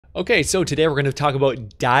Okay, so today we're going to talk about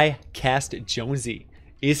Diecast Jonesy.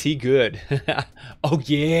 Is he good? Oh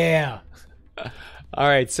yeah! All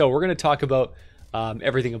right, so we're going to talk about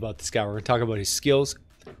everything about this guy. We're going to talk about his skills.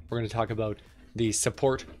 We're going to talk about the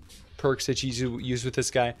support perks that you use with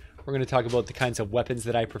this guy. We're going to talk about the kinds of weapons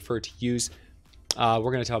that I prefer to use. We're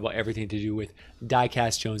going to talk about everything to do with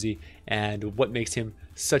Diecast Jonesy and what makes him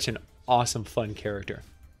such an awesome, fun character.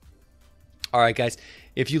 All right, guys,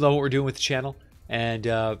 if you love what we're doing with the channel and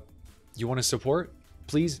you want to support,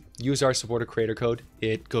 please use our supporter creator code.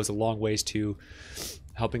 It goes a long ways to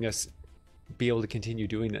helping us be able to continue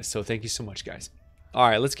doing this. So thank you so much, guys. All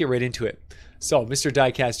right, let's get right into it. So Mr.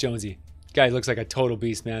 Diecast Jonesy, guy looks like a total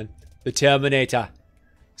beast, man. The Terminator.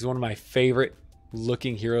 He's one of my favorite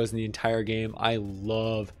looking heroes in the entire game. I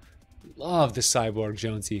love the cyborg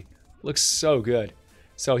Jonesy. Looks so good.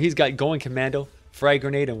 So he's got Going Commando, Frag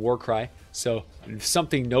Grenade, and War Cry. So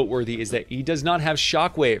something noteworthy is that he does not have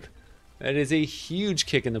Shockwave. That is a huge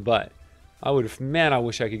kick in the butt. I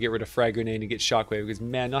wish I could get rid of Frag Grenade and get Shockwave, because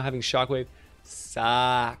man, not having Shockwave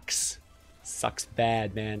sucks. Sucks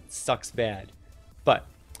bad, man. Sucks bad. But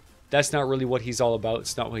that's not really what he's all about.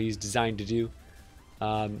 It's not what he's designed to do.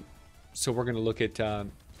 So we're gonna look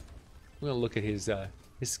at his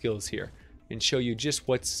skills here and show you just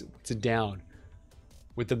what's down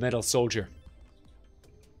with the Metal Soldier.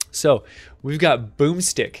 So we've got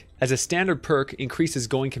Boomstick. As a standard perk, increases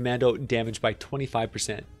Going Commando damage by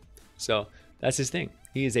 25%. So that's his thing.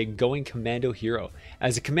 He is a Going Commando hero.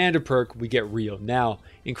 As a commander perk, we get Real. Now,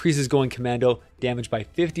 increases Going Commando damage by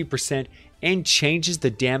 50% and changes the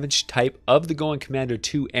damage type of the Going Commando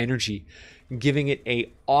to energy, giving it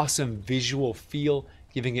a awesome visual feel,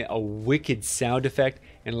 giving it a wicked sound effect,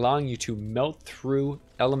 and allowing you to melt through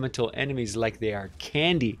elemental enemies like they are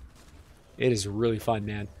candy. It is really fun,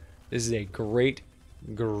 man. This is a great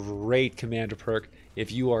commander perk. If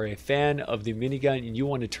you are a fan of the minigun and you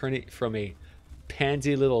want to turn it from a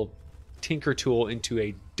pansy little tinker tool into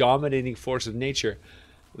a dominating force of nature,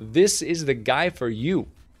 this is the guy for you.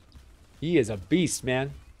 He is a beast,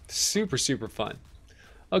 man. Super fun.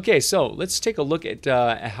 Okay, so let's take a look at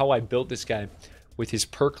how I built this guy with his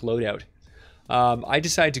perk loadout. I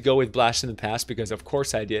decided to go with Blast in the Past because of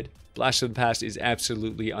course I did. Blast in the Past is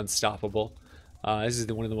absolutely unstoppable. This is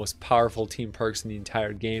one of the most powerful team perks in the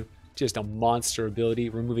entire game. Just a monster ability,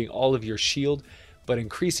 removing all of your shield, but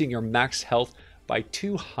increasing your max health by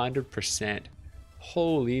 200%.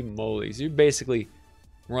 Holy moly. So you're basically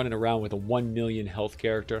running around with a 1 million health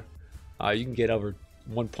character. You can get over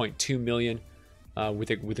 1.2 million with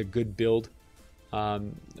a good build.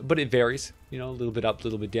 But it varies, you know, a little bit up, a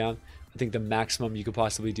little bit down. I think the maximum you could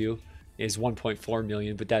possibly do is 1.4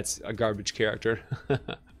 million, but that's a garbage character.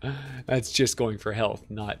 That's just going for health,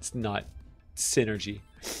 not synergy.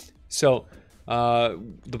 So the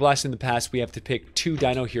Blast in the Past, we have to pick 2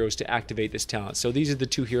 Dino heroes to activate this talent. So these are the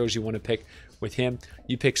 2 heroes you want to pick with him.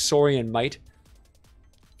 You pick Saurian Might,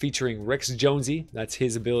 featuring Rex Jonesy. That's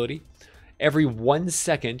his ability. Every 1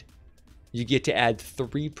 second, you get to add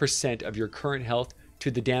 3% of your current health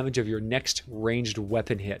to the damage of your next ranged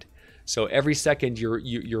weapon hit. So every second,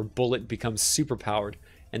 your bullet becomes super powered,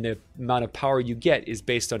 and the amount of power you get is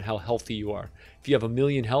based on how healthy you are. If you have 1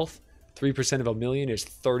 million health, 3% of 1 million is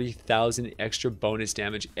 30,000 extra bonus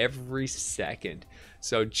damage every second.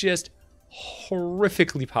 So just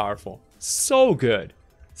horrifically powerful. So good.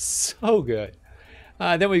 So good.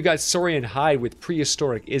 Then we've got Saurian Hide with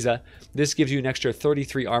Prehistoric Izza. This gives you an extra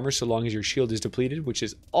 33 armor so long as your shield is depleted, which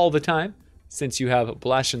is all the time since you have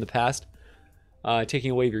Blast in the Past,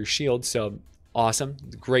 taking away your shield. So awesome.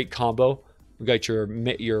 Great combo. We've got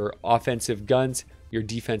your offensive guns, your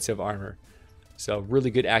defensive armor. So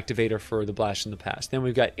really good activator for the Blast in the Past. Then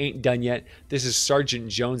we've got Ain't Done Yet. This is Sergeant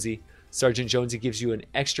Jonesy. Sergeant Jonesy gives you an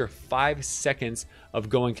extra 5 seconds of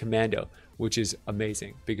Going Commando, which is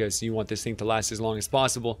amazing because you want this thing to last as long as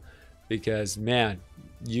possible, because man,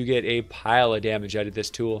 you get a pile of damage out of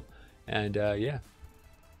this tool. And yeah,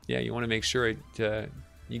 you want to make sure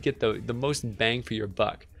you get the most bang for your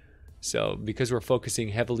buck. So because we're focusing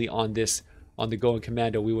heavily on the Going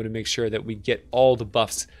Commando, we want to make sure that we get all the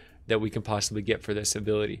buffs that we can possibly get for this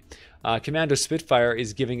ability. Commando Spitfire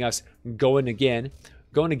is giving us Going Again.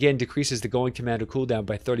 Going Again decreases the Going Commando cooldown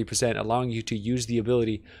by 30%, allowing you to use the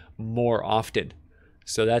ability more often.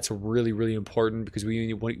 So that's really important because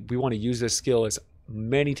we want to use this skill as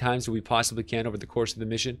many times as we possibly can over the course of the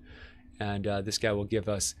mission, and this guy will give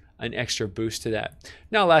us an extra boost to that.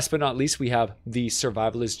 Now, last but not least, we have the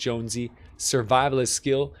Survivalist Jonesy. Survivalist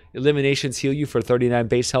skill. Eliminations heal you for 39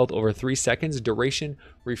 base health over 3 seconds. Duration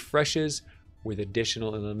refreshes with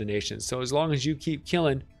additional eliminations. So as long as you keep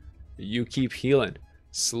killing, you keep healing.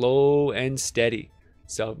 slow and steady.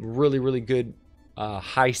 So really, really good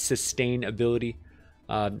high sustain ability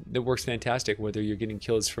that works fantastic, whether you're getting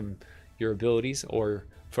kills from your abilities or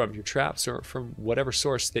from your traps or from whatever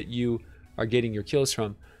source that you are getting your kills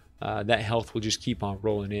from. That health will just keep on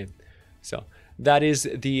rolling in. So that is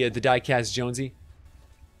the Diecast Jonesy.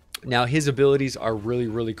 Now his abilities are really,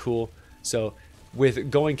 really cool. So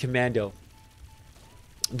with Going Commando,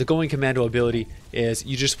 the Going Commando ability is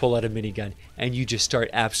you just pull out a minigun and you just start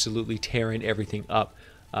absolutely tearing everything up.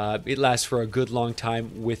 It lasts for a good long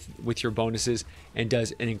time with your bonuses and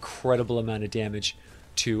does an incredible amount of damage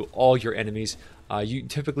to all your enemies. You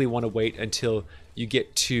typically want to wait until you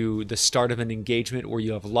get to the start of an engagement where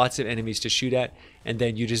you have lots of enemies to shoot at, and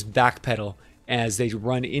then you just backpedal. As they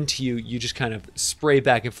run into you, you just kind of spray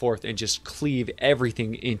back and forth and just cleave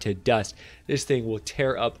everything into dust. This thing will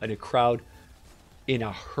tear up in a crowd in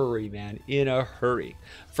a hurry, man, in a hurry.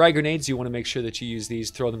 Frag grenades, you want to make sure that you use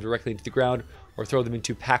these, throw them directly into the ground or throw them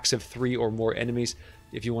into packs of 3 or more enemies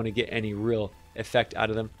if you want to get any real effect out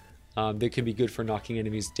of them. They can be good for knocking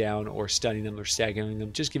enemies down or stunning them or staggering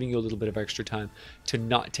them, just giving you a little bit of extra time to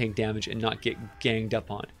not take damage and not get ganged up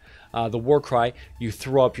on. The war cry, you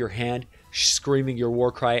throw up your hand screaming your war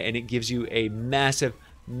cry, and it gives you a massive,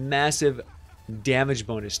 massive damage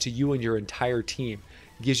bonus to you and your entire team.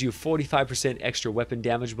 It gives you 45% extra weapon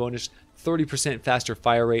damage bonus, 30% faster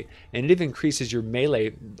fire rate, and it even increases your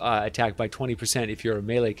melee attack by 20% if you're a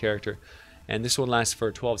melee character. And this one lasts for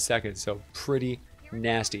 12 seconds, so pretty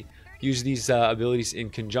nasty. Use these abilities in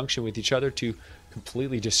conjunction with each other to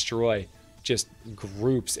completely destroy just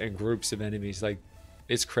groups and groups of enemies. Like,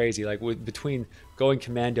 it's crazy. Like between Going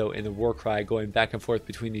Commando and the War Cry, going back and forth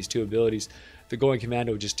between these two abilities, the Going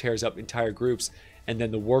Commando just tears up entire groups, and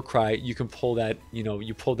then the War Cry, you can pull that,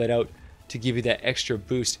 you pull that out to give you that extra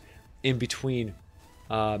boost in between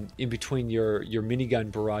your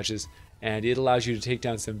minigun barrages, and it allows you to take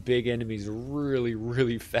down some big enemies really,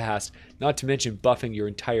 really fast, not to mention buffing your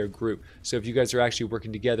entire group. So if you guys are actually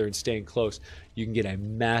working together and staying close, you can get a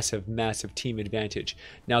massive, massive team advantage.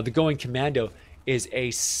 Now the Going Commando is a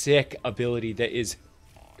sick ability that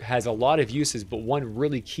has a lot of uses, but one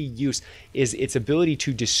really key use is its ability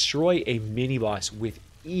to destroy a mini boss with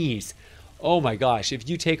ease. Oh my gosh, if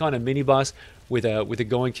you take on a mini boss with a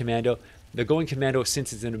Going Commando, the Going Commando,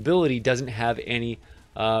 since it's an ability, doesn't have any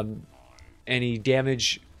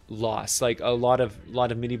damage loss. Like a lot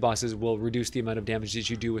of mini bosses will reduce the amount of damage that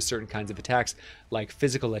you do with certain kinds of attacks, like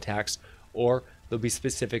physical attacks, or there'll be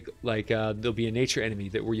specific, like there'll be a nature enemy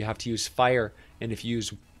where you have to use fire, and if you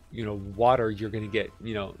use water, you're going to get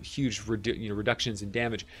huge reductions in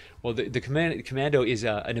damage. Well, the Commando is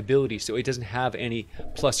an ability, so it doesn't have any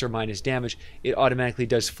plus or minus damage. It automatically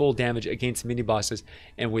does full damage against mini bosses,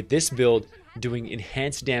 and with this build, doing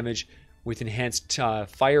enhanced damage with enhanced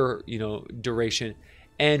fire duration,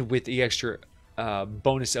 and with the extra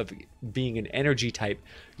bonus of being an energy type,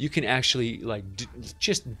 you can actually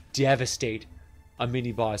just devastate a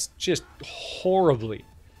mini boss just horribly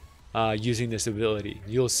using this ability.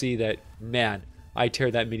 You'll see that, man, I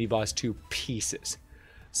tear that mini boss to pieces.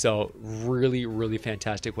 So really, really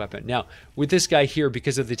fantastic weapon. Now with this guy here,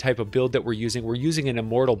 because of the type of build that we're using an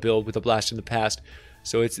immortal build with a blast in the past.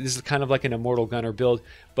 So this is kind of like an immortal gunner build,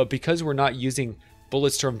 but because we're not using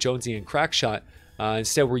Bulletstorm Jonesy and Crackshot,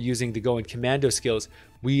 instead we're using the Going Commando skills,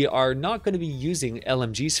 we are not going to be using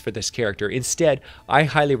LMGs for this character. Instead, I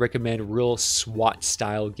highly recommend real SWAT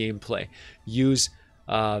style gameplay. Use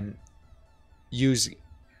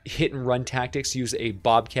hit and run tactics, use a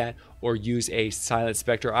Bobcat or use a Silent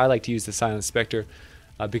Spectre. I like to use the Silent Spectre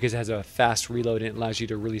because it has a fast reload and it allows you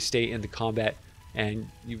to really stay in the combat, and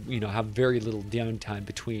you have very little downtime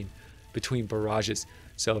between barrages.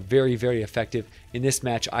 So very, very effective. In this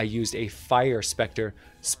match, I used a Fire Spectre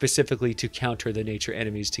specifically to counter the nature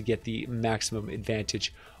enemies to get the maximum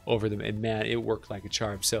advantage over them, and man, it worked like a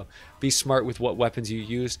charm. So be smart with what weapons you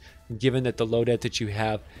use, given that the loadout that you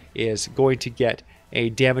have is going to get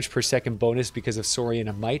a damage per second bonus because of Saurian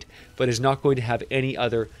and Might, but is not going to have any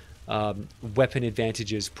other weapon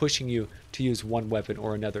advantages pushing you to use one weapon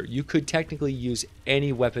or another. You could technically use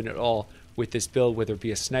any weapon at all with this build, whether it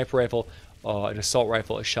be a sniper rifle, an assault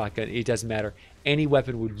rifle, a shotgun, it doesn't matter. Any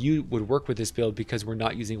weapon would work with this build because we're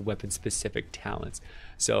not using weapon specific talents.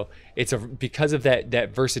 So because of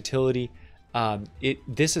that versatility,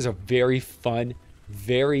 this is a very fun,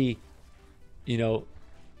 very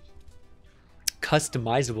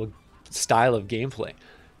customizable style of gameplay.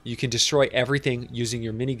 You can destroy everything using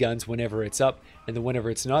your miniguns whenever it's up, and then whenever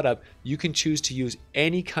it's not up, you can choose to use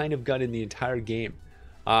any kind of gun in the entire game.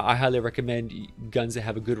 I highly recommend guns that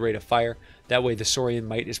have a good rate of fire. That way the Saurian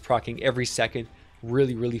Might is proccing every second,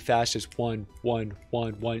 really, really fast, just one, one,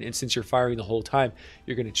 one, one. And since you're firing the whole time,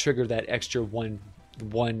 you're going to trigger that extra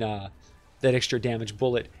that extra damage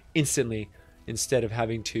bullet instantly, instead of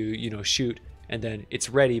having to, you know, shoot and then it's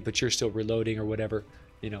ready, but you're still reloading or whatever.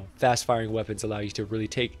 You know, fast firing weapons allow you to really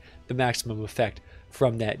take the maximum effect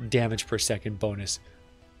from that damage per second bonus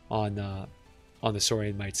on the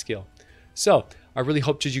Saurian Might skill. So I really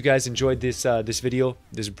hope that you guys enjoyed this this video,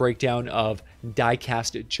 this breakdown of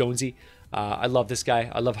Diecast Jonesy. I love this guy.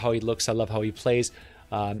 I love how he looks. I love how he plays.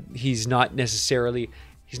 He's not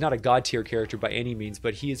a god tier character by any means,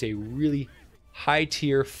 but he is a really high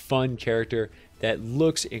tier, fun character that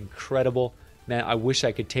looks incredible. Man, I wish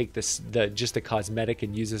I could take just the cosmetic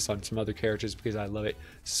and use this on some other characters, because I love it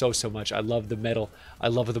so much. I love the metal. I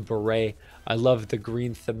love the beret. I love the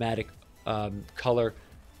green thematic color.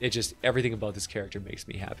 It just, everything about this character makes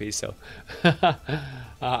me happy. So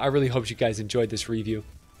I really hope you guys enjoyed this review.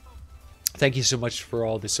 Thank you so much for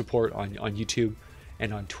all the support on YouTube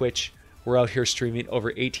and on Twitch. We're out here streaming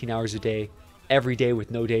over 18 hours a day, every day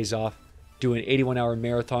with no days off, doing 81-hour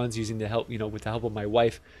marathons using the help, with the help of my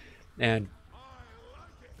wife. And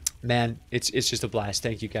man, it's just a blast.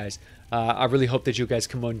 Thank you guys. I really hope that you guys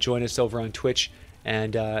come on, join us over on Twitch,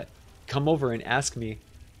 and come over and ask me,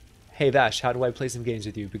 hey Vash, how do I play some games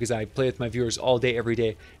with you? Because I play with my viewers all day, every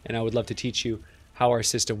day, and I would love to teach you how our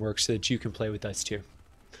system works so that you can play with us too.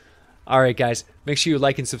 Alright guys, make sure you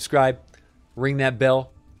like and subscribe, ring that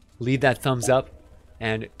bell, leave that thumbs up,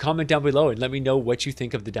 and comment down below and let me know what you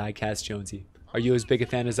think of the Diecast Jonesy. Are you as big a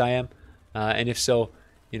fan as I am? And if so,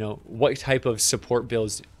 what type of support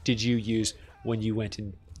builds did you use when you went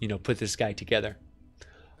and, put this guy together?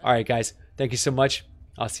 Alright guys, thank you so much.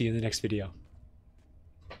 I'll see you in the next video.